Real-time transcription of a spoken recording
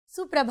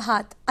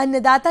સુપ્રભાત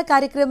અન્નદાતા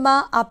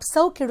કાર્યક્રમમાં આપ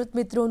સૌ ખેડૂત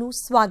મિત્રોનું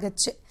સ્વાગત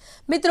છે।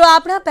 મિત્રો,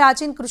 આપણા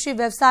પ્રાચીન કૃષિ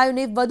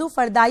વ્યવસાયોને વધુ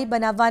ફળદાયી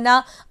બનાવવાના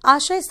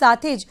આશય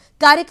સાથે જ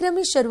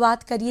કાર્યક્રમની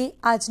શરૂઆત કરીએ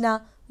આજના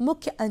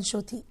મુખ્ય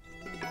અંશોથી।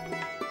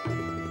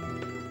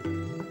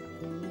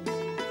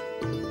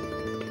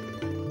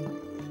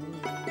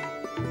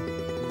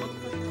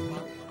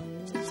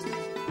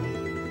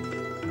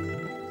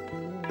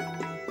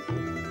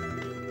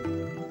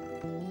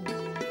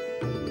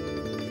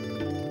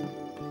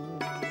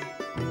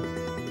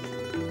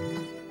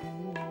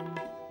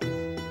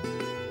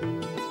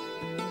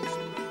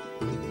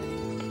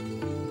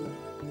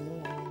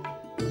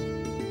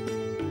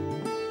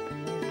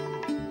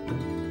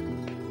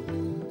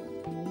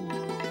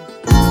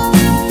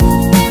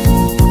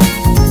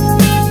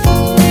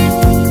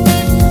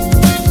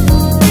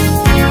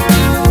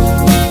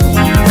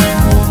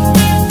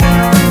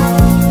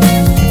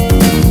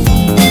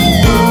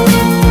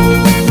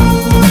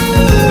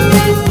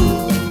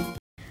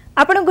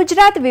 આપણું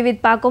ગુજરાત વિવિધ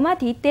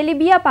પાકોમાંથી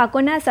તેલીબિયા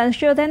પાકોના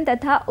સંશોધન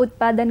તથા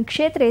ઉત્પાદન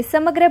ક્ષેત્રે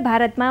સમગ્ર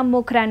ભારતમાં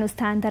મોખરાનું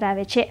સ્થાન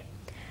ધરાવે છે।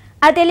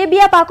 આ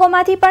તેલીબિયા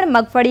પાકોમાંથી પણ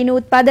મગફળીનું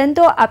ઉત્પાદન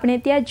તો આપણે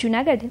ત્યાં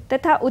જૂનાગઢ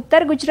તથા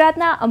ઉત્તર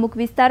ગુજરાતના અમુક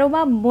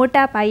વિસ્તારોમાં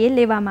મોટા પાયે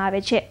લેવામાં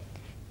આવે છે।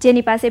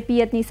 જેની પાસે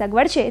પિયતની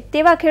સગવડ છે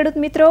તેવા ખેડૂત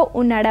મિત્રો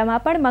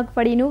ઉનાળામાં પણ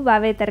મગફળીનું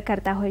વાવેતર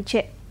કરતા હોય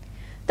છે।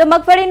 તો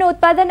મગફળીનું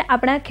ઉત્પાદન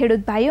આપણા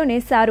ખેડૂત ભાઈઓને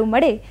સારું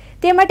મળે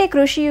તે માટે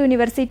કૃષિ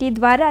યુનિવર્સિટી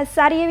દ્વારા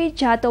સારી એવી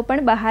જાતો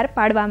પણ બહાર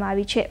પાડવામાં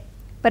આવી છે।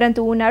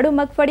 પરંતુ ઉનાળુ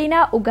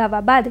મગફળીના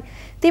ઉગાવા બાદ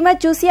તેમાં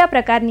ચૂસિયા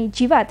પ્રકારની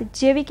જીવાત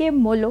જેવી કે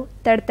મોલો,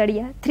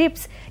 તડતડિયા,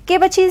 થ્રિપ્સ કે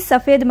પછી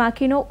સફેદ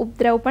માખીનો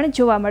ઉપદ્રવ પણ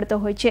જોવા મળતો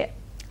હોય છે।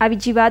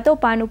 આવી જીવાતો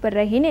પાન ઉપર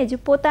રહીને જ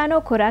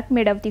પોતાનો ખોરાક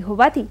મેળવતી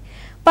હોવાથી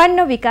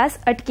પાનનો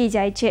વિકાસ અટકી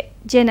જાય છે,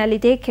 જેના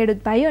લીધે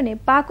ખેડૂત ભાઈઓને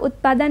પાક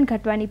ઉત્પાદન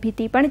ઘટવાની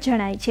ભીતિ પણ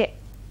જણાય છે।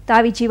 તો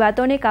આવી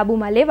જીવાતોને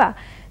કાબૂમાં લેવા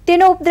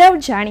તેનો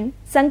ઉપદ્રવ જાણી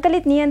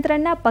સંકલિત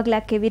નિયંત્રણના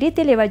પગલાં કેવી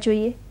રીતે લેવા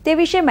જોઈએ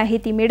તે વિશે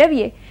માહિતી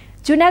મેળવીએ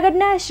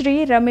જૂનાગઢના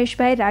શ્રી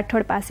રમેશભાઈ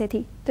રાઠોડ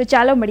પાસેથી। તો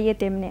ચાલો મળીએ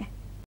તેમને।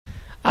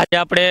 આજે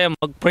આપણે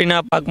મગફળીના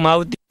પાકમાં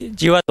આવતી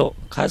જીવાતો,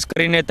 ખાસ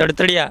કરીને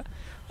તડતડિયા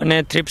અને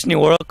થ્રિપ્સની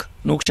ઓળખ,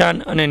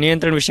 નુકસાન અને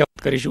નિયંત્રણ વિશે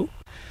વાત કરીશું।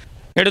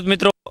 ખેડૂત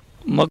મિત્રો,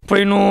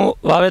 મગફળીનું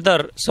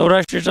વાવેતર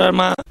સૌરાષ્ટ્ર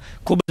વિસ્તારમાં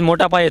ખૂબ જ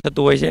મોટા પાયે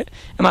થતું હોય છે।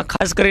 એમાં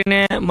ખાસ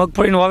કરીને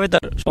મગફળીનું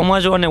વાવેતર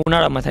ચોમાસું અને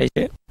ઉનાળામાં થાય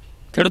છે।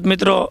 ખેડૂત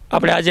મિત્રો,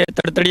 આપણે આજે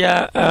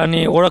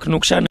તડતડિયાની ઓળખ,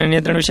 નુકસાન અને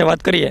નિયંત્રણ વિશે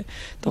વાત કરીએ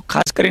તો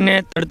ખાસ કરીને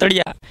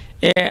તડતડિયા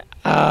એ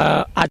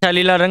આછા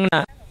લીલા રંગના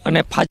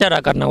અને ફાચર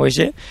આકારના હોય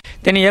છે।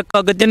 તેની એક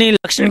અગત્યની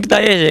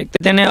લાક્ષણિકતા એ છે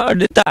કે તેને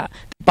અડતા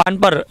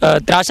પાન પર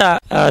ત્રાસા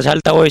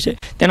ચાલતા હોય છે।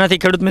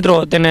 તેનાથી ખેડૂત મિત્રો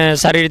તેને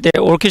સારી રીતે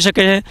ઓળખી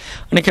શકે છે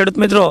અને ખેડૂત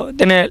મિત્રો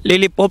તેને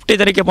લીલી પોપટી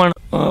તરીકે પણ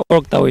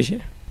ઓળખતા હોય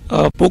છે।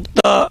 પુખ્ત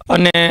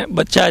અને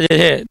બચ્ચા જે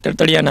છે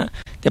તડતડિયાના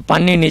તે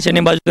પાનની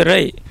નીચેની બાજુ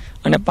રહી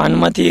અને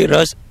પાનમાંથી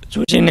રસ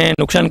ચૂસીને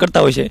નુકસાન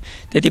કરતા હોય છે।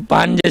 તેથી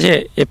પાન જે છે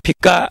એ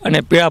ફિક્કા અને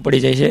પીળા પડી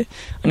જાય છે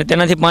અને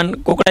તેનાથી પાન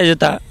કોકડાઈ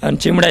જતા અને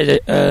ચીમડાઈ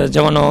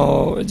જવાનો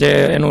જે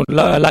એનું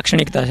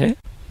લાક્ષણિકતા છે।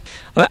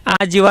 હવે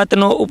આ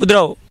જીવાતનો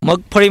ઉપદ્રવ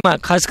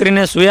મગફળીમાં ખાસ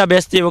કરીને સૂયા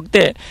બેસતી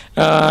વખતે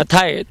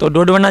થાય તો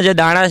ડોડવાના જે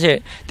દાણા છે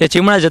તે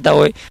ચીમડા જતા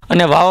હોય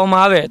અને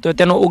વાવવામાં આવે તો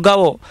તેનો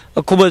ઉગાવો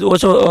ખૂબ જ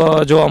ઓછો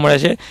જોવા મળે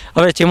છે।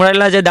 હવે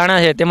ચીમડાયેલા જે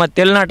દાણા છે તેમાં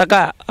તેલના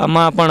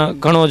ટકામાં પણ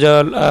ઘણું જ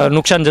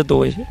નુકસાન જતું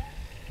હોય છે।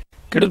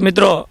 ખેડૂત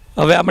મિત્રો,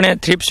 હવે આપણે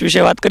થ્રિપ્સ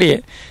વિશે વાત કરીએ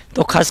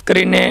તો ખાસ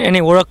કરીને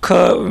એની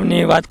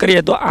ઓળખની વાત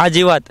કરીએ તો આ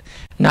જીવાત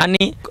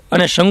નાની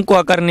અને શંકુ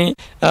આકારની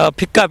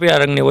ફિક્કા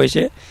પીળા રંગની હોય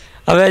છે।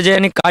 હવે જે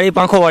એની કાળી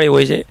પાંખોવાળી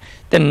હોય છે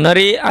તે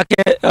નરી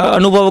આંખે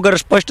અનુભવ વગર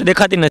સ્પષ્ટ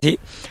દેખાતી નથી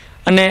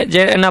અને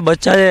જે એના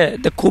બચ્ચા છે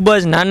તે ખૂબ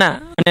જ નાના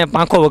અને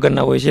પાંખો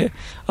વગરના હોય છે।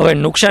 હવે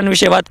નુકસાન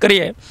વિશે વાત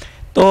કરીએ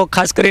તો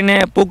ખાસ કરીને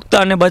પુખ્ત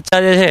અને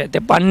બચ્ચા જે છે તે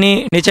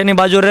પાનની નીચેની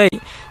બાજુ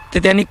રહી તે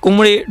તેની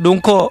કુમળી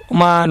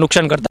ડૂંખોમાં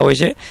નુકસાન કરતા હોય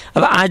છે।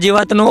 હવે આ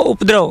જીવાતનો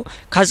ઉપદ્રવ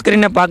ખાસ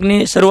કરીને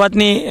પાકની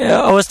શરૂઆતની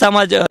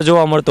અવસ્થામાં જ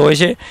જોવા મળતો હોય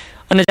છે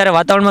અને જ્યારે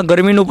વાતાવરણમાં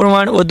ગરમીનું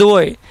પ્રમાણ વધુ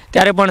હોય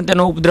ત્યારે પણ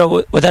તેનો ઉપદ્રવ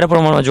વધારે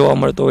પ્રમાણમાં જોવા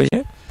મળતો હોય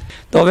છે।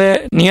 તો હવે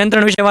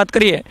નિયંત્રણ વિશે વાત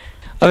કરીએ।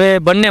 હવે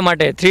બંને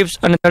માટે, થ્રિપ્સ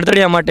અને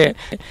તડતડિયા માટે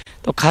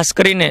તો ખાસ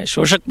કરીને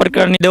શોષક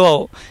પ્રકારની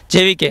દવાઓ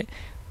જેવી કે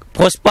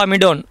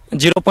ફોસ્ફામિડોન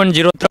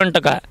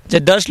 0.03% જે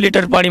 10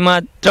 લીટર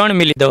પાણીમાં 3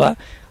 મિલી દવા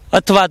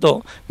અથવા તો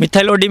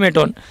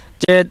મિથાઇલોડિમેટોન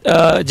જે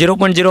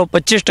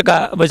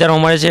 0.025%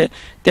 બજારમાં મળે છે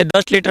તે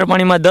 10 લીટર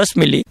પાણીમાં 10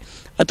 મિલી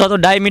અથવા તો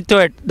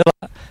ડાયમિથોએટ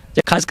દવા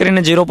જે ખાસ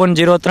કરીને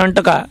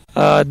 0.03%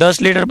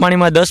 10 લીટર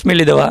પાણીમાં 10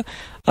 મિલી દવા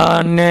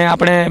અને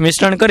આપણે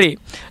મિશ્રણ કરી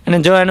અને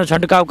જો એનો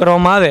છંટકાવ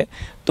કરવામાં આવે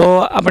તો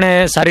આપણે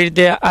સારી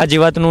રીતે આ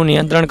જીવાતનું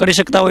નિયંત્રણ કરી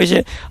શકતા હોય છે।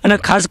 અને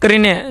ખાસ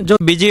કરીને જો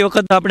બીજી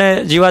વખત આપણે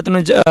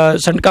જીવાતનું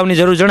છંટકાવની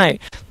જરૂર જણાય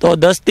તો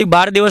 10 થી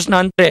 12 દિવસના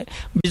અંતરે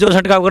બીજો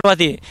છંટકાવ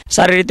કરવાથી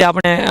સારી રીતે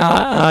આપણે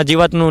આ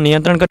જીવાતનું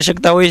નિયંત્રણ કરી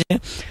શકતા હોય છે।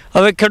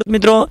 હવે ખેડૂત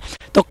મિત્રો,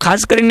 તો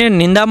ખાસ કરીને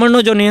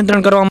નિંદામણનું જો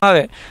નિયંત્રણ કરવામાં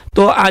આવે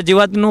તો આ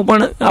જીવાતનું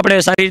પણ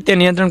આપણે સારી રીતે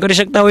નિયંત્રણ કરી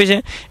શકતા હોય છે।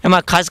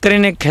 એમાં ખાસ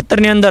કરીને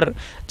ખેતરની અંદર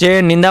જે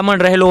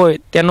નિંદામણ રહેલું હોય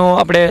તેનો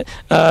આપણે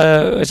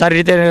સારી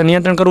રીતે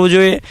નિયંત્રણ કરવું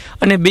જોઈએ।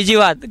 અને બીજી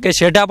વાત કે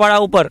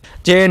શેઢાપાળા ઉપર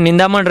જે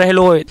નિંદામણ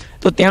રહેલું હોય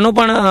તો તેનું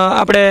પણ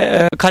આપણે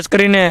ખાસ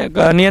કરીને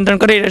નિયંત્રણ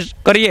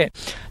કરીએ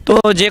તો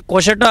જે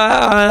કોશટા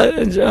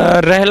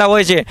રહેલા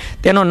હોય છે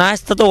તેનો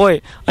નાશ થતો હોય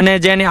અને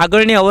જેની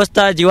આગળની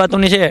અવસ્થા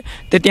જીવાતોની છે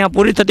તે ત્યાં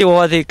પૂરી થતી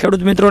હોવાથી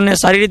ખેડૂત મિત્રોને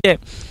સારી રીતે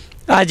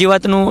આ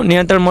જીવાતનું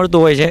નિયંત્રણ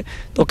મળતું હોય છે.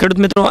 તો ખેડૂત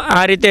મિત્રો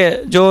આ રીતે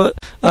જો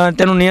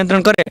તેનું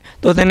નિયંત્રણ કરે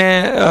તો તેને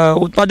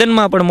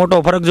ઉત્પાદનમાં પણ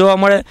મોટો ફરક જોવા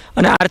મળે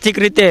અને આર્થિક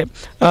રીતે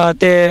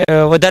તે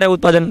વધારે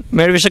ઉત્પાદન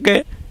મેળવી શકે.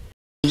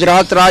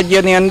 ગુજરાત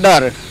રાજ્યની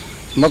અંદર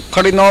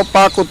મગફળીનો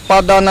પાક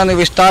ઉત્પાદન અને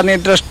વિસ્તારની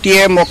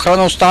દ્રષ્ટિએ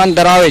મોખરાનું સ્થાન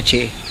ધરાવે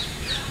છે.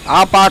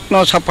 આ પાકનો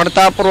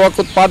સફળતાપૂર્વક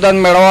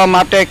ઉત્પાદન મેળવવા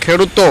માટે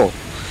ખેડૂતો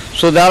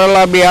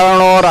સુધારેલા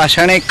બિયારણો,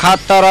 રાસાયણિક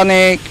ખાતર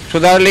અને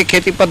સુધારેલી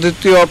ખેતી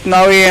પદ્ધતિઓ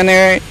અપનાવી અને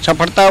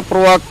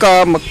સફળતાપૂર્વક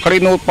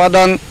મગફળીનું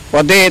ઉત્પાદન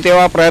વધે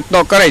તેવા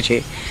પ્રયત્નો કરે છે.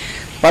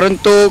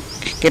 પરંતુ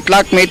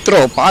કેટલાક મિત્રો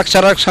પાક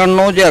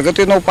સંરક્ષણનું જે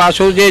અગત્યનું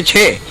પાસું જે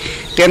છે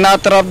તેના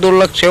તરફ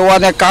દુર્લક્ષ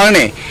હોવાને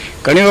કારણે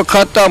ઘણી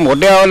વખત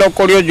મોઢે આવેલો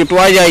કોળિયો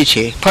જૂટવાઈ જાય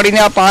છે.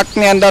 મગફળીના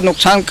પાકની અંદર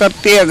નુકસાન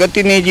કરતી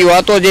અગત્યની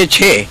જીવાતો જે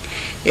છે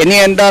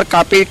એની અંદર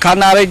કાપી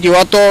ખાનારી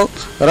જીવાતો,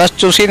 રસ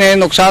ચૂસીને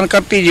નુકસાન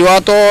કરતી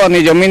જીવાતો અને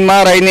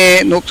જમીનમાં રહીને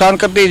નુકસાન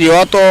કરતી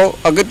જીવાતો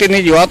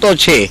અગત્યની જીવાતો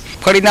છે.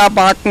 મગફળીના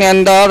પાકની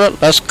અંદર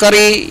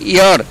લશ્કરી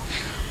ઈયળ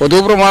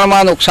વધુ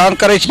પ્રમાણમાં નુકસાન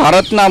કરે છે.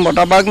 ભારતના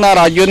મોટાભાગના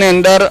રાજ્યોની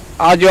અંદર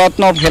આ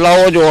જીવાતનો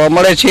ફેલાવો જોવા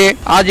મળે છે.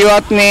 આ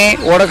જીવાતની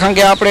ઓળખ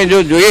અંગે આપણે જો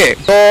જોઈએ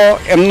તો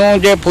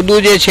એમનું જે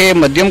ફૂદું જે છે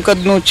મધ્યમ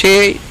કદનું છે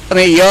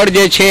અને ઈયળ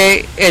જે છે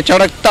એ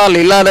ચળકતા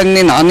લીલા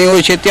રંગની નાની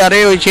હોય છે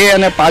ત્યારે હોય છે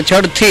અને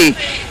પાછળથી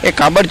એ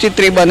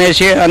કાબરચિત્રી બને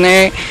છે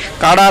અને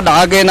કાળા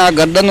ડાઘ એના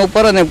ગરદન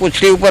ઉપર અને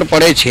પૂંછડી ઉપર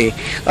પડે છે.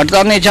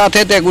 અડતાની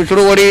સાથે તે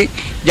ગૂંચળું વળી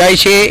જાય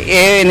છે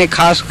એ એની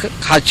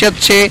ખાસિયત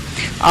છે.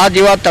 આ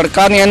જીવાત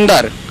તડકાની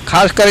અંદર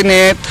ખાસ કરીને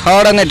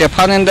થડ અને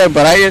ઢેફાની અંદર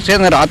ભરાય છે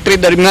અને રાત્રિ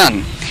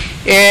દરમિયાન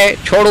એ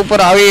છોડ ઉપર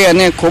આવી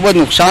અને ખૂબ જ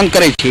નુકસાન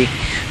કરે છે.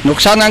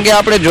 નુકસાન અંગે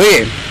આપણે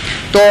જોઈએ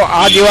તો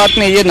આ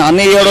જીવાતની જે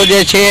નાની ઈયળો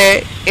જે છે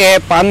એ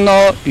પાનનો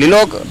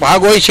લીલો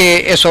ભાગ હોય છે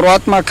એ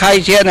શરૂઆતમાં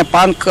ખાય છે અને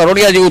પાન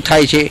કરોડિયા જેવું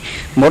થાય છે.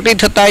 મોટી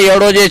થતા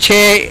ઈયળો જે છે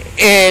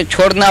એ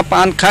છોડના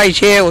પાન ખાય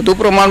છે. વધુ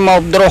પ્રમાણમાં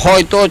ઉપદ્રવ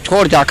હોય તો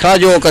છોડ ઝાખરા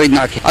જેવો કરી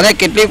નાખે અને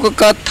કેટલીક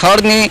વખત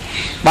થડની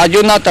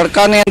બાજુના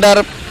તડકાની અંદર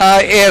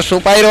એ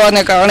સુપાઈ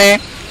રહેવાને કારણે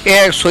એ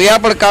સોયા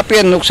પણ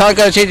કાપી નુકસાન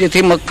કરે છે,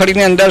 જેથી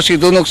મગફળીની અંદર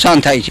સીધું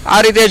નુકસાન થાય છે.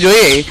 આ રીતે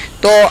જોઈએ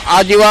તો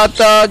આ જીવાત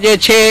જે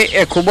છે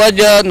એ ખૂબ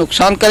જ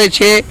નુકસાન કરે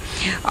છે.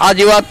 આ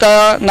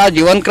જીવાતના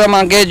જીવનક્રમ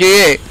અંગે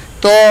જોઈએ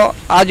તો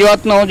આ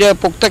જીવાતનો જે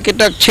પુખ્ત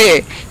કીટક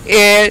છે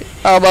એ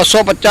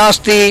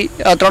 250થી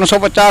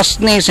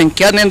 350ની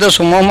સંખ્યાની અંદર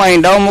સમૂહમાં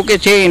ઈંડાઓ મૂકે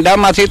છે.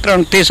 ઈંડામાંથી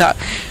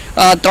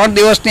 3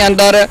 દિવસની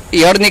અંદર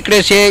ઈયળ નીકળે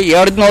છે.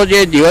 ઈયળનો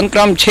જે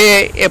જીવનક્રમ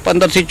છે એ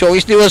 15થી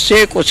 24 દિવસ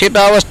છે.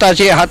 કોશિકા અવસ્થા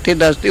છે 7 થી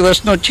 10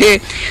 દિવસનો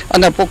છે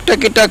અને પુખ્ત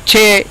કીટક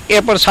છે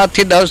એ પણ 7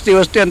 થી 10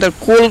 દિવસની અંદર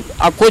કુલ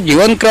આખો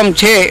જીવનક્રમ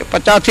છે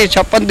 50 થી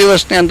 56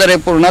 દિવસની અંદર એ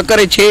પૂર્ણ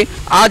કરે છે.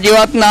 આ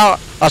જીવાતના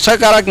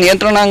અસરકારક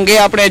નિયંત્રણ અંગે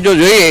આપણે જો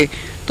જોઈએ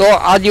તો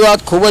આ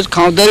જીવાત ખૂબ જ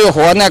ખાંધર્યો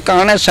હોવાને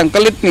કારણે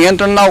સંકલિત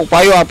નિયંત્રણના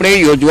ઉપાયો આપણે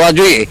યોજવા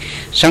જોઈએ.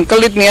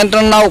 સંકલિત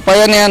નિયંત્રણના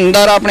ઉપાયોની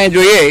અંદર આપણે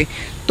જોઈએ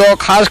તો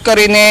ખાસ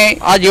કરીને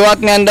આ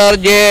જીવાતની અંદર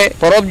જે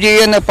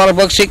પરોપજીવી અને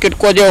પરભક્ષી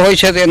કીટકો જે હોય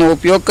છે તેનો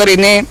ઉપયોગ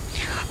કરીને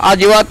આ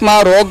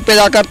જીવાતમાં રોગ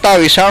પેદા કરતા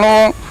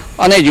વિષાણુઓ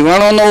અને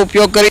જીવાણુઓનો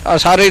ઉપયોગ કરી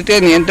સારી રીતે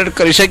નિયંત્રણ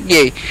કરી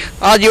શકીએ.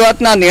 આ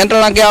જીવાતના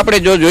નિયંત્રણ અંગે આપણે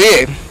જો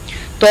જોઈએ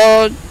તો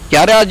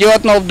જ્યારે આ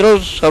જીવાતનો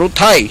ઉપદ્રવ શરૂ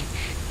થાય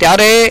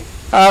ત્યારે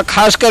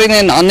ખાસ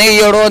કરીને નાની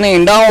ઈયળો અને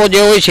ઈંડાઓ જે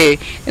હોય છે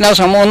એના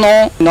સમૂહનો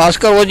નાશ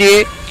કરવો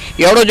જોઈએ.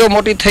 ઈયળો જો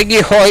મોટી થઈ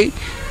ગઈ હોય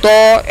તો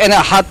એને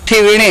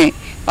હાથથી વીણી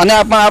અને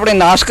પણ આપણે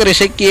નાશ કરી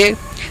શકીએ.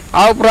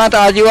 આ ઉપરાંત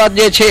આ જીવાત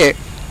જે છે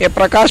એ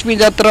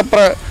પ્રકાશપિંજર તરફ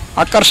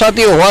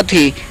આકર્ષાતી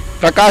હોવાથી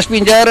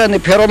પ્રકાશપિંજર અને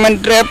ફેરોમેન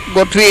ટ્રેપ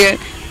ગોઠવી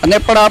અને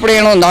પણ આપણે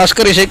એનો નાશ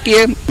કરી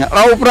શકીએ.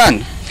 આ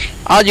ઉપરાંત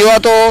આ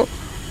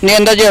જીવાતોની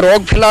અંદર જે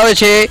રોગ ફેલાવે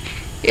છે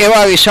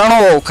એવા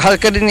વિષાણુઓ ખાસ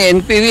કરીને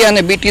એનપીવી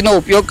અને બીટીનો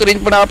ઉપયોગ કરીને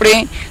પણ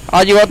આપણે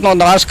આ જીવાતનો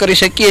નાશ કરી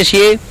શકીએ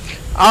છીએ.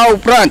 આ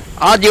ઉપરાંત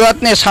આ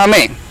જીવાતને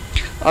સામે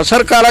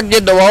અસરકારક જે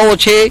દવાઓ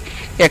છે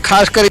એ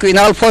ખાસ કરી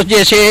ક્વિનાલ્ફોસ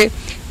જે છે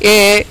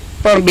એ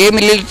પણ 2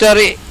 મિલીલીટર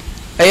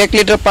 1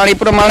 લીટર પાણી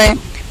પ્રમાણે,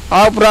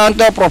 આ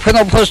ઉપરાંત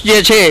પ્રોફેનોફોસ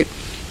જે છે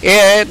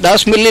એ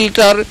 10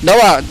 મિલીલીટર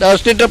દવા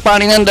 10 લીટર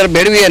પાણીની અંદર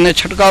ભેળવી અને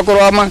છંટકાવ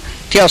કરવામાં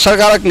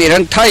અસરકારક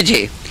નિયંત્રણ થાય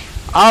છે.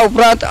 આ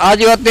ઉપરાંત આ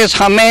જીવાતને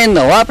સામે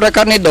નવા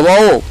પ્રકારની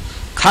દવાઓ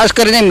ખાસ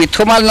કરીને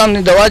મિથોમાલ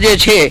નામની દવા જે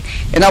છે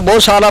એના બહુ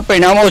સારા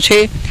પરિણામો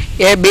છે.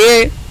 એ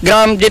 2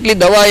 ગ્રામ જેટલી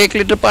દવા 1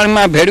 લીટર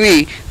પાણીમાં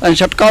ભેળવી અને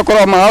છંટકાવ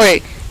કરવામાં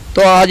આવે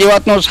તો આ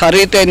જીવાતનું સારી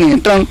રીતે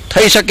નિયંત્રણ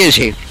થઈ શકે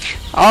છે.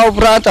 આ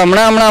ઉપરાંત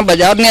હમણાં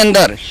બજારની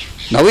અંદર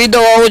નવી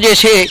દવાઓ જે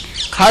છે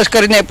ખાસ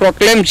કરીને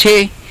પ્રોક્લેમ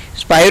છે,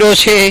 સ્પાયરો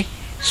છે,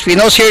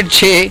 સ્પિનોસિડ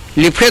છે,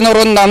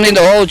 લિફેનોરોન નામની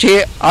દવાઓ છે.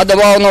 આ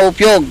દવાઓનો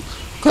ઉપયોગ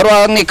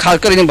કરવાની ખાસ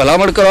કરીને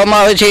ભલામણ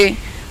કરવામાં આવે છે.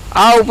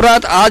 આ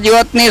ઉપરાંત આ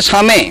જીવાતની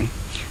સામે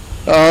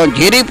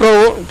ઝેરી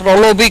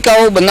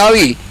પ્રલોભિકાઓ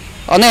બનાવી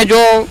અને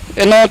જો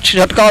એનો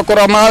છંટકાવ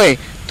કરવામાં આવે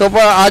તો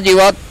પણ આ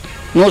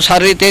જીવાતનું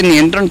સારી રીતે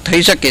નિયંત્રણ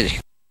થઈ શકે છે.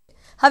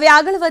 હવે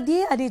આગળ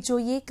વધીએ અને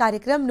જોઈએ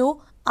કાર્યક્રમનો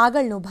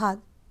આગળનો ભાગ.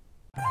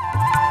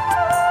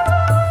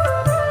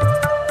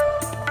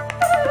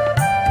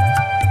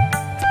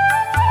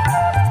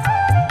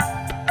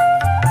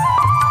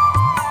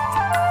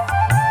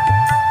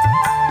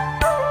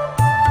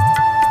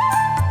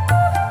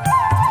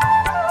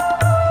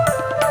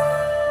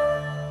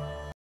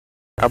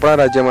 આપણા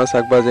રાજ્યમાં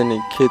શાકભાજીની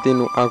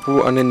ખેતીનું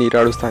આગવું અને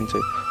નિરાળું સ્થાન છે.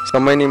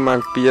 સમયની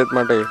માંગ પિયત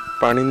માટે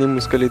પાણીની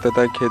મુશ્કેલી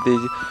તથા ખેતી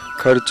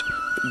ખર્ચ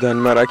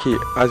ધ્યાનમાં રાખી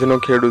આજનો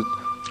ખેડૂત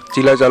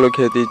ચીલાચાલુ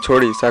ખેતી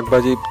છોડી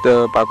શાકભાજી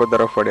પાકો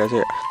તરફ વળ્યા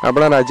છે.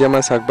 આપણા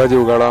રાજ્યમાં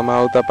શાકભાજી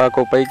ઉગાડવામાં આવતા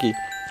પાકો પૈકી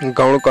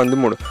ઘઉં,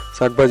 કંદમૂળ,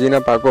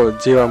 શાકભાજીના પાકો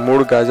જેવા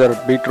મૂળ, ગાજર,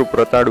 બીટરૂટ,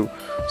 રતાળુ,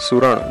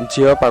 સુરણ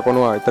જેવા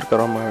પાકોનું વાવેતર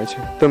કરવામાં આવે છે.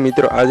 તો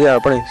મિત્રો, આજે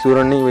આપણે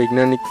સુરણની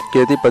વૈજ્ઞાનિક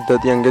ખેતી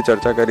પદ્ધતિ અંગે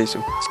ચર્ચા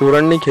કરીશું.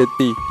 સુરણની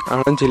ખેતી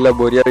આણંદ જિલ્લા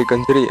બોરિયાવી,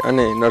 કંજરી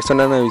અને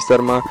નરસણાના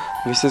વિસ્તારમાં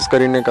વિશેષ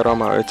કરીને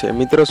કરવામાં આવે છે.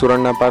 મિત્રો,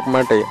 સુરણના પાક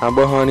માટે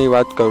આબોહવાની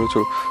વાત કરું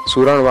છું.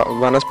 સુરણ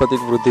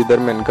વાનસ્પતિક વૃદ્ધિ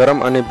દરમિયાન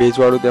ગરમ અને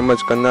ભેજવાળું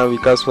તેમજ કંદના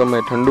વિકાસ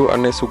સમયે ઠંડુ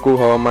અને સૂકું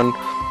હવામાન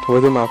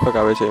વધુ માફક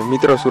આવે છે.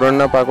 મિત્રો,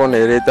 સુરણના પાકોને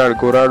રેતાળ,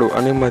 ગોરાડું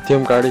અને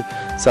મધ્યમ કાળી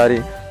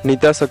સારી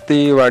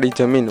નીતાશક્તિવાળી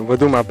જમીન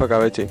વધુ માફક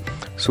આવે છે.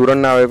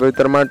 સુરણના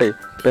વાવેતર માટે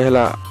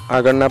પહેલા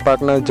આગળના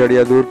પાકના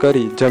જડિયા દૂર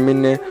કરી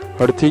જમીનને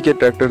હળથી કે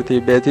ટ્રેક્ટરથી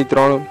 2 થી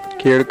 3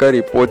 ખેડ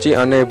કરી પોચી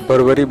અને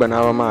ભરભરી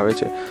બનાવવામાં આવે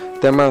છે.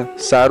 તેમાં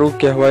સારું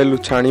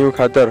કહેવાયેલું છાણિયું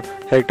ખાતર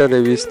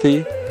હેક્ટરે 20 થી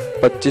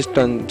 25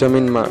 ટન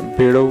જમીનમાં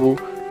ભેળવવું,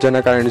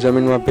 જેના કારણે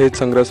જમીનમાં ભેજ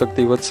સંગ્રહ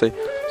શક્તિ વધશે.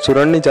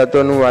 સુરણની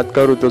જાતોની વાત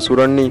કરું તો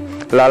સુરણની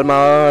લાલ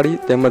માવાવાળી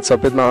તેમજ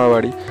સફેદ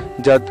માવાવાળી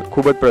જાત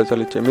ખૂબ જ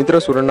પ્રચલિત છે. મિત્રો,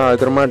 સુરણના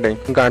વાવેતર માટે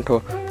ગાંઠો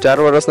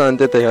 4 વર્ષના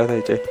અંતે તૈયાર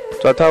થાય છે.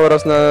 ચોથા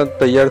વર્ષના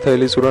તૈયાર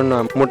થયેલી સુરણના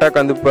મોટા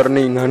કંદ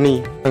પરની નાની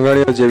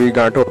આંગળીઓ જેવી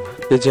ગાંઠો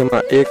કે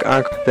જેમાં એક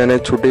આંખ તેને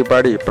છૂટી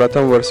પાડી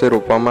પ્રથમ વર્ષે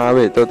રોપવામાં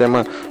આવે તો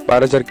તેમાં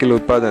 12,000 કિલો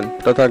ઉત્પાદન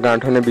તથા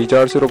ગાંઠોને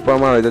બીજા વર્ષે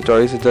રોપવામાં આવે તો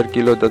 24,000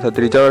 કિલો તથા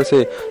ત્રીજા વર્ષે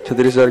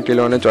 36,000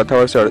 કિલો અને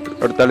ચોથા વર્ષે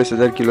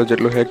 48,000 કિલો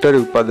જેટલું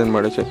હેક્ટરે ઉત્પાદન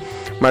મળે છે.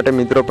 માટે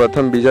મિત્રો,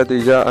 પ્રથમ, બીજા,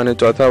 ત્રીજા અને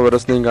ચોથા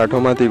વર્ષની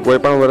ગાંઠોમાંથી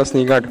કોઈ પણ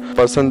વર્ષની ગાંઠ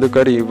પસંદ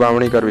કરી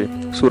વાવણી કરવી.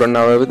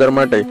 સુરણના વાવેતર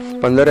માટે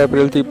 15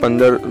 એપ્રિલથી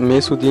 15 મે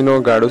સુધીનો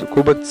ગાળો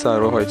ખૂબ જ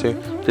સારો હોય છે.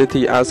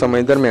 તેથી આ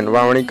સમય દરમિયાન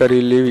વાવણી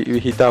કરી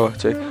લેવી હિતાવહ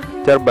છે.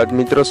 ત્યારબાદ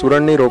મિત્રો,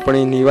 સુરણની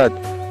રોપણીની વાત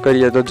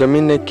કરીએ તો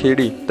જમીનને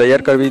ખેડી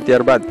તૈયાર કરવી.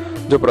 ત્યારબાદ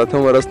જો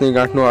પ્રથમ વર્ષની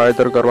ગાંઠનું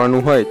વાવેતર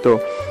કરવાનું હોય તો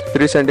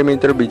 30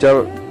 સેન્ટીમીટર, બીજા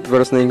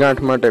વર્ષની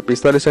ગાંઠ માટે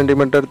 45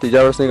 સેન્ટીમીટર,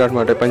 ત્રીજા વર્ષની ગાંઠ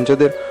માટે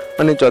 75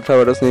 અને ચોથા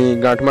વર્ષની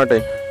ગાંઠ માટે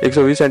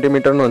 120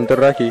 સેન્ટીમીટરનું અંતર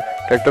રાખી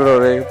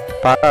ટ્રેક્ટરોએ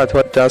પારા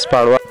અથવા ચાસ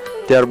પાડવા.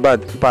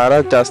 ત્યારબાદ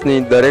પારા ચાસની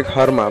દરેક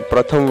હારમાં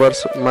પ્રથમ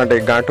વર્ષ માટે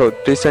ગાંઠો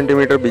 30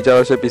 સેન્ટીમીટર, બીજા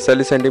વર્ષે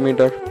 45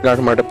 સેન્ટીમીટર,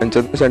 ગાંઠ માટે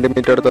 75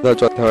 સેન્ટીમીટર તથા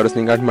ચોથા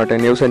વર્ષની ગાંઠ માટે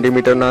 90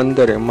 સેન્ટીમીટરના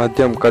અંતરે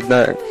મધ્યમ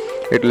કદના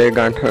એટલે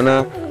ગાંઠના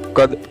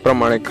કદ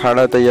પ્રમાણે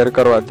ખાડા તૈયાર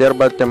કરવા.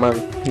 ત્યારબાદ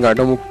તેમાં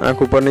ગાંઠો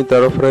આંખ ઉપરની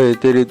તરફ રહે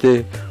તે રીતે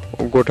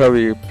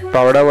ગોઠવી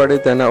પાવડા વડે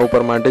તેના ઉપર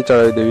માટી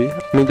ચડાવી દેવી.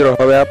 મિત્રો,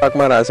 હવે આ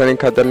પાકમાં રાસાયણિક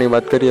ખાતરની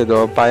વાત કરીએ તો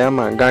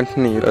પાયામાં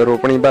ગાંઠની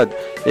રોપણી બાદ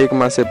 1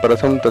 માસે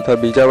પ્રથમ તથા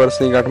બીજા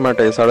વર્ષની ગાંઠ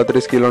માટે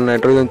 37 કિલો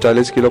નાઇટ્રોજન,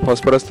 40 કિલો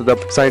ફોસ્ફરસ તથા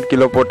 60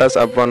 કિલો પોટાશ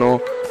આપવાનો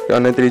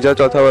અને ત્રીજા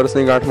ચોથા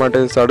વર્ષની ગાંઠ માટે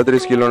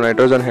 37 કિલો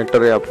નાઇટ્રોજન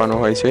હેક્ટરે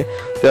આપવાનો હોય છે.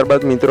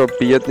 ત્યારબાદ મિત્રો,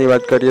 પિયતની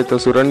વાત કરીએ તો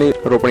સુરણની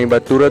રોપણી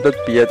બાદ તુરત જ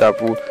પિયત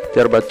આપવું.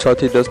 ત્યારબાદ 6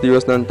 થી 10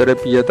 દિવસના અંતરે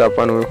પિયત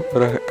આપવાનું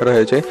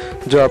રહે છે.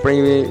 જો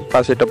આપણી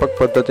પાસે ટપક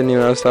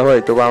પદ્ધતિની વ્યવસ્થા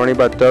હોય તો વાવણી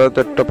બાદ તરત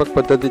જ ટપક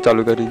પદ્ધતિ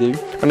ચાલુ કરી દેવી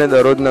અને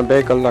દરરોજના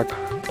 2 કલાક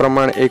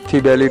પ્રમાણે 1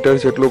 થી 2 લીટર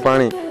જેટલું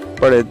પાણી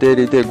પડે તે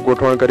રીતે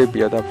ગોઠવણ કરી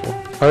પિયત આપવું.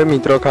 હવે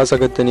મિત્રો, ખાસ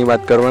અગત્યની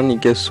વાત કરવાની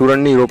કે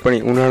સુરણની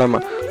રોપણી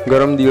ઉનાળામાં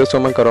ગરમ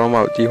દિવસોમાં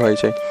કરવામાં આવતી હોય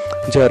છે.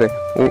 જ્યારે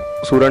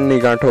સુરણની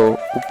ગાંઠો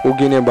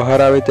ઉગીને બહાર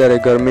આવે ત્યારે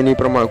ગરમીની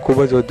પ્રમાણ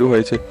ખૂબ જ વધુ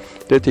હોય છે.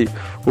 તેથી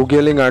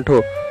ઉગેલી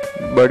ગાંઠો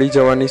બળી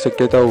જવાની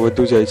શક્યતાઓ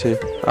વધુ જાય છે.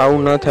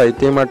 આવું ન થાય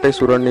તે માટે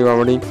સુરણની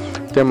વાવણી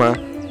તેમાં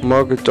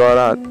મગ,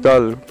 ચોળા,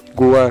 તલ,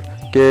 ગુવાર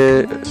કે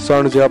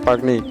સણ જેવા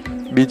પાકની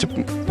બીજ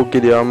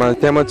મૂકી દેવામાં.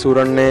 તેમજ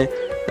સુરણને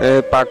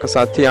પાક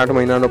 7 થી 8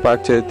 મહિનાનો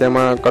પાક છે.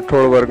 તેમાં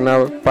કઠોળ વર્ગના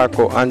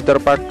પાકો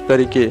આંતરપાક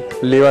તરીકે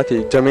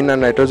લેવાથી જમીનના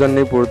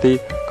નાઇટ્રોજનની પૂર્તિ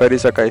કરી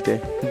શકાય છે,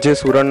 જે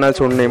સુરણના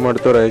છોડને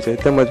મળતો રહે છે.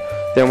 તેમજ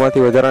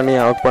તેમાંથી વધારાની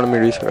આવક પણ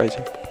મેળવી શકાય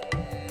છે.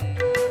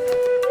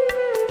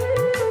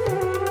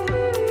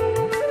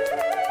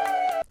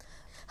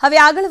 હવે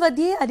આગળ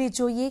વધીએ અને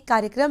જોઈએ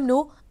કાર્યક્રમનો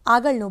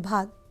આગળનો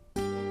ભાગ.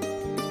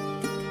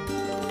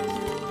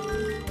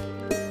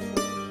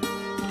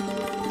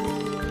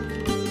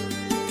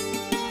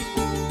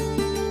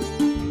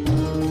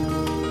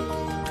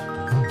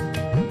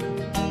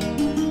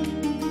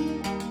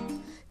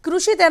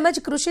 કૃષિ તેમજ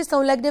કૃષિ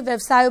સંલગ્ન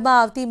વ્યવસાયોમાં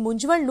આવતી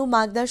મૂંઝવણનું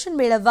માર્ગદર્શન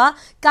મેળવવા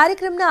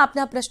કાર્યક્રમના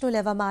આપના પ્રશ્નો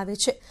લેવામાં આવે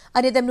છે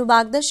અને તેમનું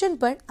માર્ગદર્શન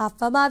પણ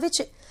આપવામાં આવે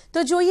છે.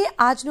 તો જોઈએ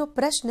આજનો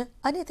પ્રશ્ન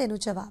અને તેનો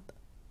જવાબ.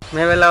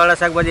 મેં વેલાવાળા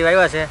શાકભાજી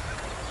વાવ્યા છે.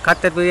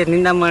 ખાતર પીરિયડ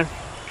નિંદામણ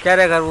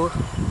ક્યારે કરવું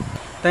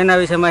તેના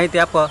વિશે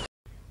માહિતી આપો.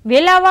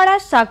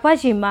 વેલાવાળા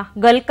શાકભાજીમાં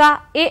ગલકા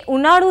એ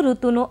ઉનાળુ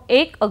ઋતુનો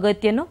એક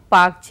અગત્યનો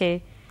પાક છે.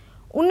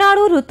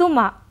 ઉનાળુ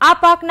ઋતુમાં આ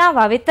પાકના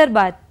વાવેતર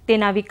બાદ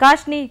તેના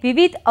વિકાસની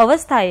વિવિધ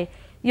અવસ્થાએ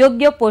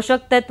યોગ્ય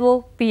પોષક તત્વો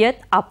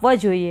પિયત આપવા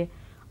જોઈએ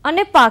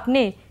અને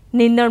પાકને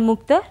નીંદણ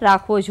મુક્ત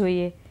રાખવો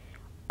જોઈએ.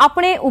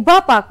 આપણે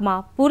ઊભા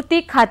પાકમાં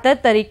પૂરતી ખાતર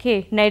તરીકે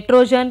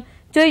નાઇટ્રોજન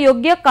જો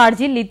યોગ્ય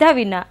કાળજી લીધા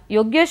વિના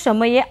યોગ્ય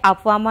સમયે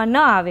આપવામાં ન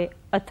આવે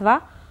અથવા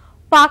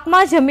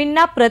પાકમાં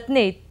જમીનના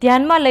પ્રતને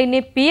ધ્યાનમાં લઈને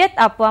પિયત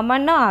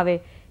આપવામાં ન આવે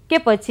કે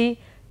પછી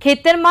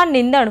ખેતરમાં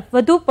નીંદણ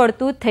વધુ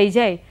પડતું થઈ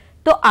જાય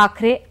તો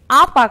આખરે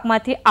આ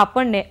પાકમાંથી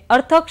આપણને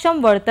અર્થક્ષમ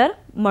વળતર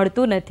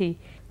મળતું નથી.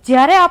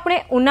 જ્યારે આપણે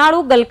ઉનાળુ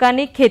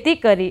ગલકાની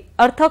ખેતી કરી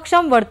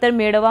અર્થક્ષમ વળતર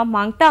મેળવવા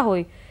માંગતા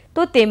હોય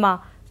તો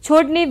તેમાં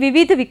છોડની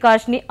વિવિધ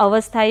વિકાસની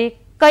અવસ્થાએ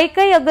કઈ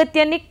કઈ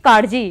અગત્યની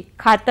કાળજી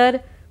ખાતર,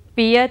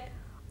 પિયત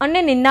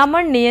અને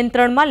નિંદામણ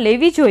નિયંત્રણમાં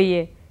લેવી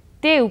જોઈએ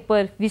તે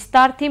ઉપર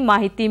વિસ્તારથી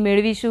માહિતી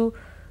મેળવીશું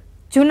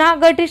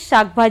જૂનાગઢ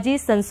શાકભાજી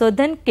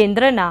સંશોધન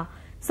કેન્દ્રના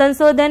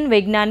સંશોધન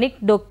વૈજ્ઞાનિક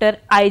ડોક્ટર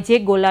આઈ.જે.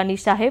 ગોલાની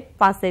સાહેબ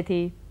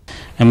પાસેથી.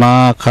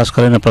 એમાં ખાસ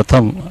કરીને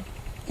પ્રથમ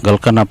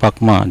ગલકાના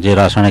પાકમાં જે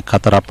રાસાયણિક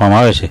ખાતર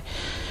આપવામાં આવે છે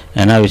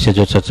એના વિશે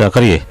જો ચર્ચા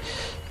કરીએ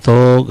તો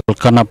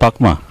ગલકાના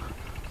પાકમાં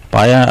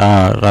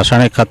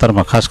રાસાયણિક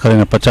ખાતરમાં ખાસ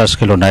કરીને 50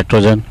 કિલો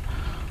નાઇટ્રોજન,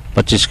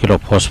 25 કિલો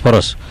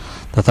ફોસ્ફરસ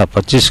તથા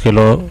 25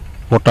 કિલો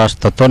પોટાશ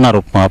તત્વના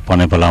રૂપમાં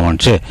આપવાની ભલામણ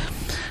છે.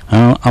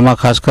 આમાં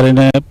ખાસ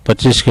કરીને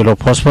 25 કિલો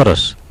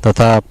ફોસ્ફરસ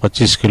તથા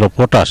 25 કિલો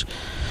પોટાશ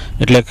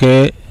એટલે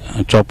કે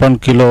 54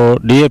 કિલો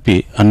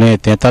ડીએપી અને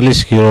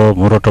 43 કિલો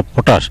મુરટ ઓફ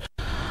પોટાશ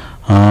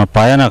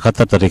પાયાના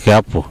ખાતર તરીકે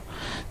આપવું.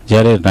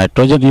 જ્યારે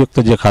નાઇટ્રોજનયુક્ત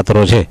જે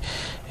ખાતરો છે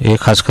એ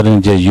ખાસ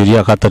કરીને જે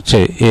યુરિયા ખાતર છે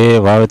એ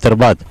વાવેતર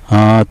બાદ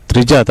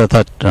ત્રીજા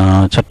તથા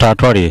છઠ્ઠા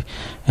અઠવાડિયે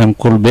એમ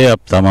કુલ 2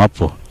 હપ્તામાં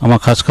આપવું.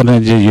 આમાં ખાસ કરીને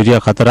જે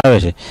યુરિયા ખાતર આવે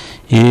છે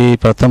એ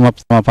પ્રથમ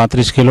હપ્તામાં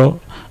 35 કિલો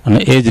અને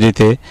એ જ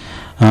રીતે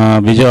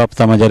બીજા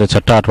હપ્તામાં જ્યારે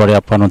છઠ્ઠા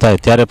અઠવાડિયે આપવાનું થાય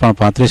ત્યારે પણ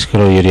 35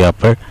 કિલો યુરિયા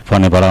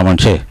આપવાની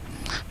ભલામણ છે.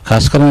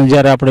 ખાસ કરીને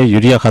જ્યારે આપણે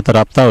યુરિયા ખાતર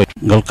આપતા હોય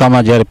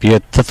ગલકામાં જ્યારે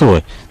પિયત થતું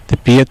હોય તે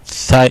પિયત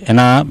થાય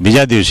એના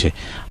બીજા દિવસે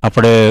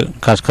આપણે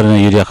ખાસ કરીને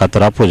યુરિયા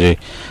ખાતર આપવું જોઈએ.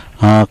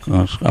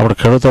 આપણે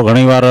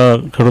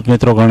ખેડૂત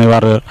મિત્રો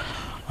ઘણીવાર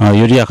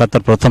યુરિયા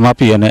ખાતર પ્રથમ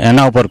આપી અને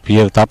એના ઉપર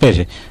પિયત આપે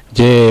છે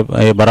જે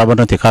એ બરાબર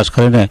નથી. ખાસ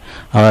કરીને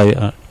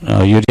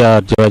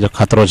યુરિયા જેવા જે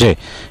ખાતરો છે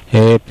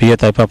એ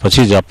પિયત આપ્યા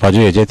પછી જ આપવા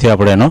જોઈએ જેથી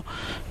આપણે એનો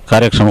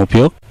કાર્યક્ષમ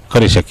ઉપયોગ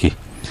કરી શકીએ.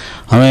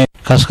 હવે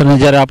ખાસ કરીને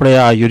જ્યારે આપણે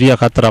આ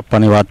યુરિયા ખાતર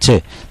આપવાની વાત છે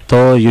તો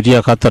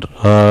યુરિયા ખાતર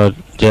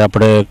જે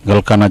આપણે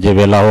ગલકાના જે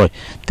વેલા હોય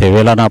તે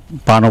વેલાના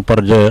પાન ઉપર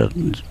જે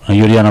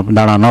યુરિયાના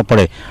દાણા ન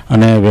પડે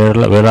અને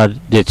વેલા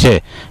જે છે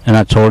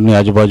એના છોડની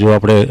આજુબાજુ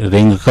આપણે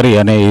રિંગ કરી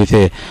અને એ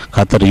રીતે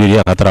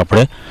યુરિયા ખાતર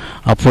આપણે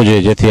આપવું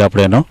જોઈએ જેથી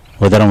આપણે એનો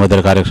વધારેમાં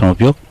વધારે કાર્યક્ષમ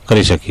ઉપયોગ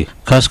કરી શકીએ.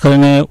 ખાસ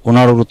કરીને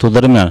ઉનાળુ ઋતુ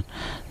દરમિયાન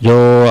જો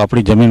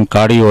આપણી જમીન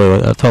કાળી હોય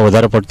અથવા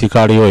વધારે પડતી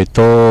કાળી હોય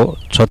તો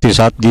 6 થી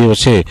 7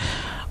 દિવસે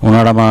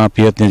ઉનાળામાં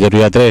પિયતની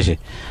જરૂરિયાત રહે છે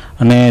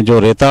અને જો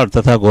રેતાળ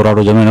તથા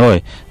ગોરાળું જમીન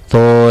હોય તો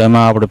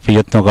એમાં આપણે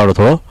પિયતનો ગાળો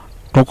થોડો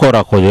ટૂંકો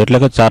રાખવો જોઈએ એટલે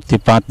કે 4 થી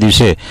 5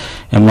 દિવસે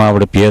એમાં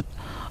આપણે પિયત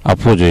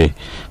આપવું જોઈએ.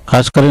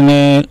 ખાસ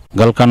કરીને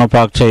ગલકાનો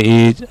પાક છે એ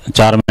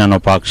 4 મહિનાનો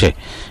પાક છે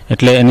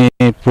એટલે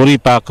એની પૂરી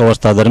પાક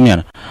અવસ્થા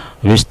દરમિયાન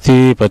 20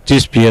 થી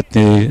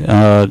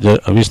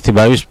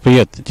 22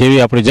 પિયત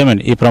જેવી આપણી જમીન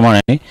એ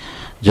પ્રમાણેની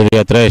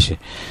જરૂરિયાત રહે છે.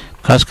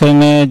 ખાસ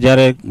કરીને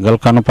જ્યારે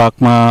ગલકાના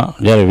પાકમાં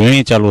જ્યારે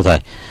વીણી ચાલુ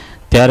થાય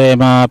ત્યારે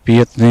એમાં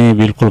પિયતની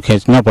બિલકુલ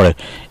ખેંચ ન પડે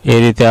એ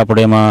રીતે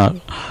આપણે એમાં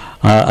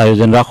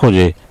આયોજન રાખવું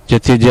જોઈએ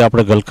જેથી જે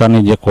આપણે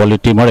ગલકાની જે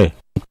ક્વોલિટી મળે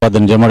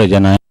ઉત્પાદન જે મળે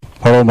જેના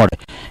ફળો મળે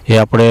એ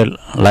આપણે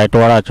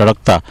લાઇટવાળા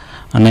ચળકતા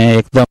અને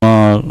એકદમ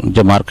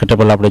જે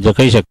માર્કેટેબલ આપણે જે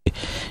કહી શકીએ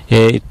એ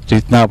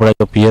રીતના આપણે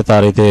જો પિયત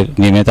આ રીતે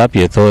નિયમિત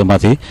આપીએ તો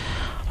એમાંથી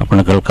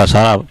આપણે ગલકા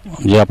સારા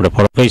જે આપણે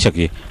ફળો કહી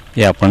શકીએ એ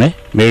આપણે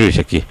મેળવી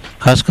શકીએ.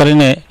 ખાસ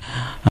કરીને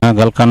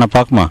ગલકાના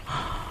પાકમાં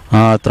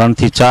 3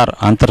 થી 4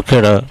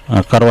 આંતરખેડ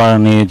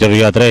કરવાની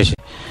જરૂરિયાત રહે છે.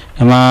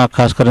 એમાં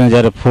ખાસ કરીને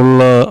જ્યારે ફૂલ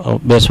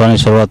બેસવાની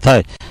શરૂઆત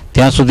થાય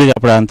ત્યાં સુધી જ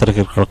આપણે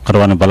આંતરખેડ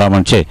કરવાની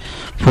ભલામણ છે.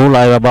 ફૂલ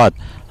આવ્યા બાદ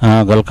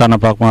ગલકાના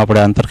પાકમાં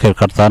આપણે આંતરખેડ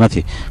કરતા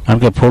નથી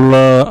કારણ કે ફૂલ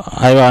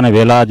આવ્યા અને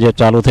વેલા જે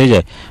ચાલુ થઈ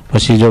જાય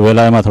પછી જો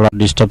વેલા એમાં થોડા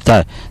ડિસ્ટર્બ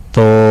થાય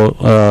તો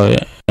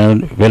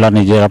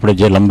વેલાની જે આપણે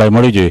જે લંબાઈ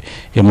મળી જોઈએ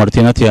એ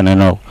મળતી નથી અને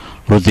એનો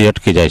વૃદ્ધિ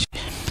અટકી જાય છે.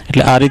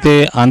 એટલે આ રીતે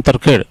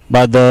આંતરખેડ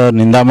બાદ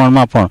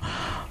નિંદામણમાં પણ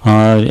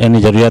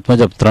એની જરૂરિયાત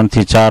મુજબ 3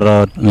 થી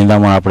 4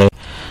 નિંદામણ આપણે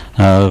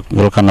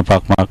ગલકાના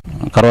પાકમાં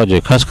કરવા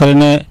જોઈએ. ખાસ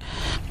કરીને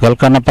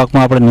ગલકાના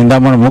પાકમાં આપણે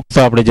નિંદામણ મુક્ત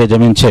આપણી જે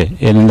જમીન છે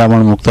એ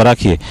નિંદામણ મુક્ત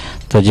રાખીએ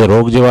તો જે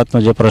રોગ જીવાતનો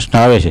જે પ્રશ્ન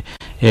આવે છે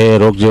એ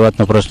રોગ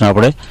જીવાતનો પ્રશ્ન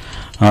આપણે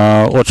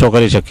ઓછો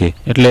કરી શકીએ.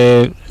 એટલે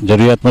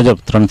જરૂરિયાત મુજબ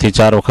 3 થી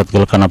 4 વખત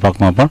ગલકાના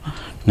પાકમાં પણ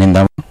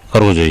નિંદામણ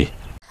કરવું જોઈએ.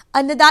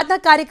 अन्नदाता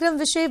कार्यक्रम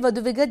विषय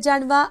વધુ વિગત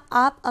જાણવા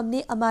આપ અમને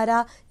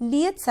અમારા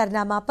નિયત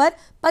સરનામા પર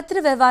પત્ર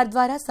વ્યવહાર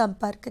દ્વારા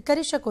સંપર્ક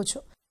કરી શકો છો.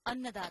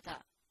 अन्नदाता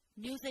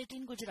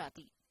News18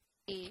 Gujarati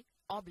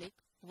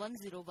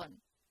A/101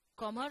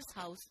 Commerce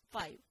House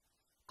 5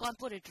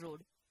 Corporate Road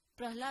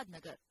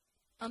Prahlad Nagar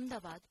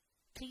Ahmedabad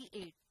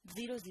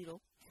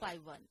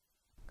 380051.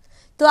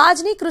 તો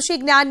આજની કૃષિ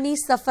જ્ઞાનની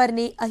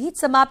સફરને અહીં જ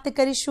સમાપ્ત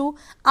કરીશું.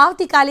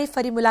 આવતીકાલે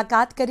ફરી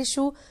મુલાકાત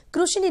કરીશું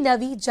કૃષિની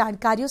નવી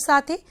જાણકારીઓ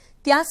સાથે.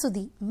 ત્યાં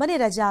સુધી મને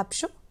રજા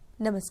આપશો.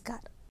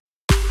 નમસ્કાર.